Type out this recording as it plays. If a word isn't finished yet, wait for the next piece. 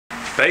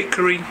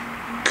Bakery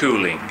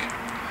cooling.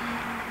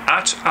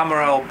 At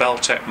Ammeraal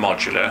Beltech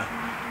Modular,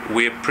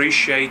 we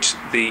appreciate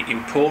the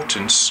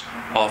importance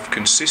of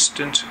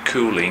consistent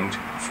cooling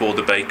for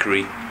the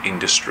bakery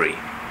industry.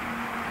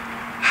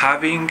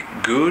 Having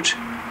good,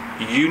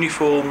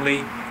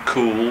 uniformly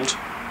cooled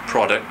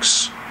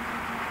products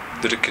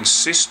that are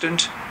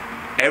consistent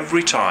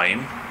every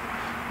time,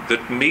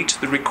 that meet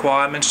the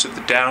requirements of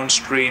the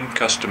downstream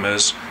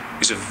customers,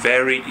 is a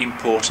very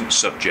important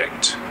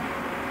subject.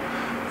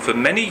 For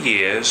many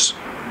years,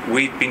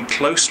 we've been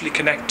closely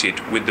connected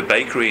with the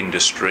bakery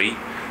industry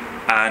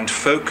and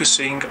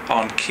focusing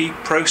on key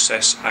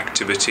process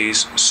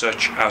activities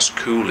such as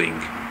cooling.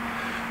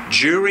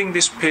 During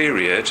this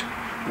period,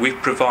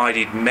 we've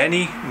provided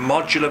many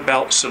modular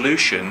belt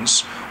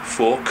solutions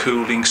for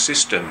cooling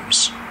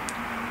systems.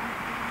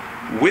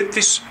 With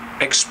this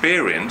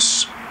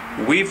experience,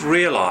 we've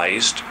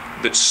realized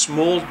that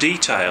small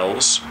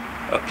details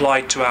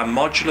applied to our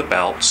modular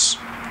belts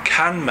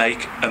can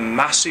make a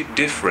massive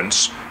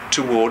difference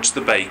towards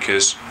the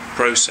baker's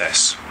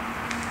process.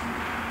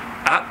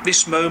 At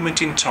this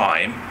moment in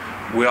time,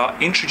 we are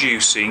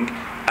introducing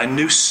a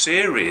new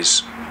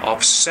series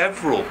of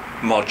several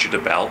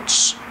modular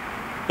belts,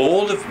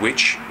 all of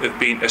which have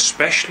been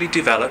especially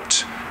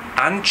developed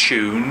and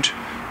tuned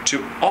to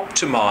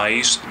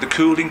optimize the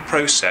cooling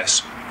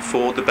process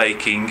for the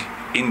baking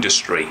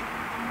industry.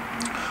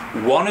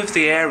 One of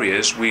the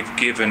areas we've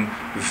given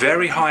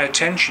very high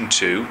attention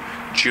to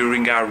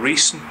during our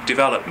recent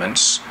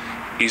developments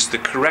is the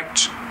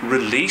correct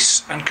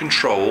release and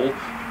control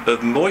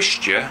of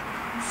moisture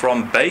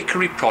from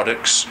bakery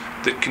products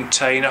that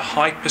contain a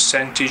high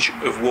percentage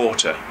of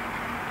water.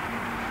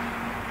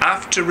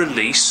 After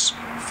release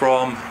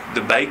from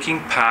the baking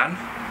pan,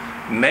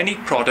 many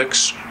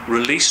products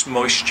release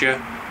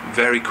moisture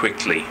very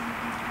quickly.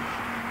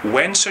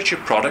 When such a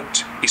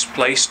product is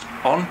placed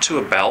onto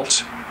a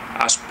belt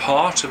as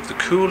part of the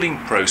cooling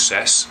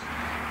process,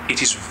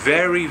 it is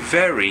very,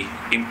 very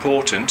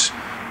important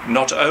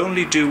not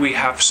only do we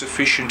have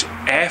sufficient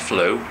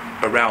airflow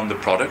around the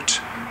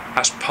product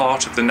as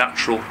part of the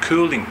natural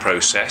cooling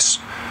process,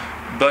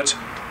 but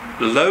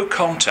low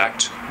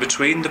contact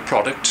between the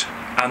product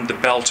and the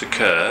belt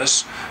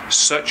occurs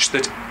such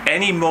that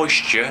any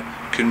moisture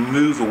can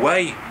move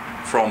away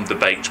from the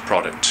baked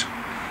product.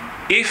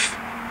 If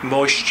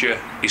moisture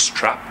is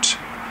trapped,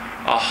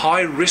 a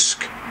high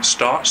risk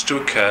starts to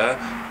occur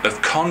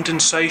of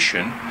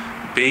condensation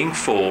being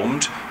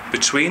formed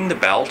between the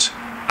belt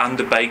and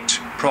the baked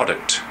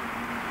product.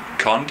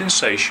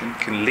 Condensation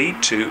can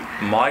lead to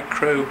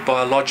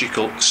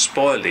microbiological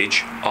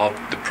spoilage of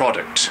the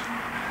product.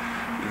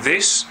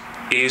 This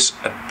is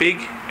a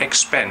big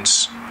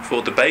expense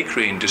for the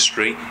bakery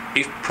industry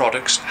if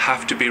products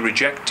have to be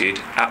rejected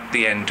at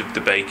the end of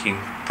the baking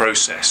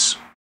process.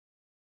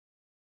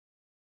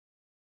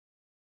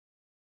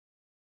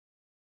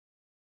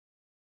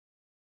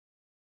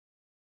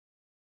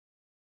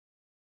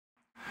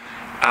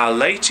 Our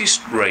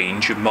latest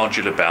range of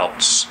modular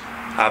belts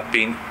have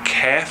been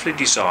carefully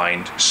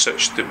designed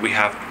such that we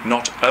have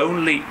not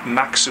only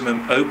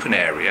maximum open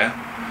area,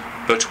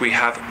 but we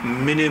have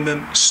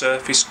minimum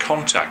surface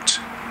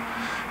contact.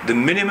 The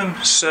minimum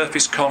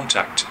surface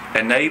contact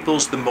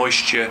enables the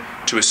moisture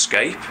to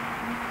escape,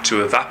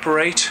 to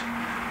evaporate,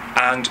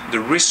 and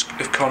the risk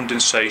of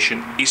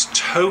condensation is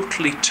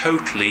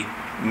totally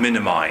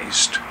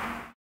minimized.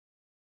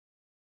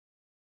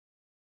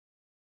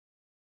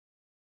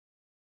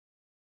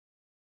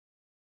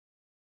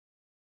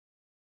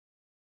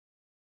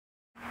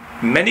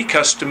 Many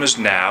customers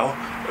now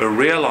are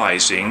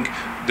realizing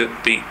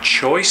that the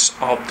choice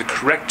of the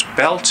correct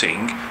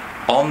belting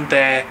on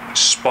their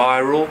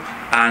spiral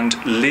and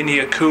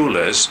linear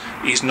coolers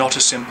is not a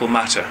simple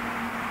matter.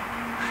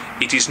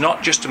 It is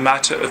not just a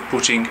matter of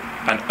putting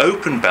an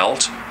open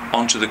belt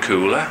onto the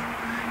cooler.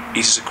 It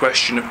is a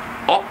question of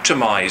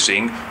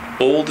optimizing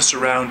all the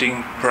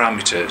surrounding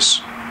parameters.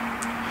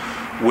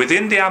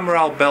 Within the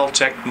Ammeraal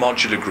Beltech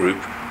modular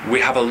group, we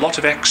have a lot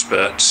of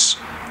experts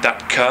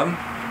that come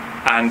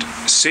and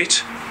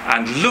sit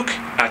and look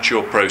at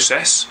your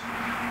process,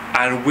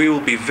 and we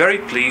will be very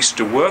pleased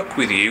to work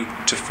with you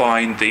to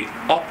find the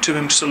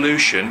optimum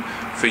solution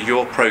for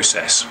your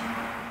process.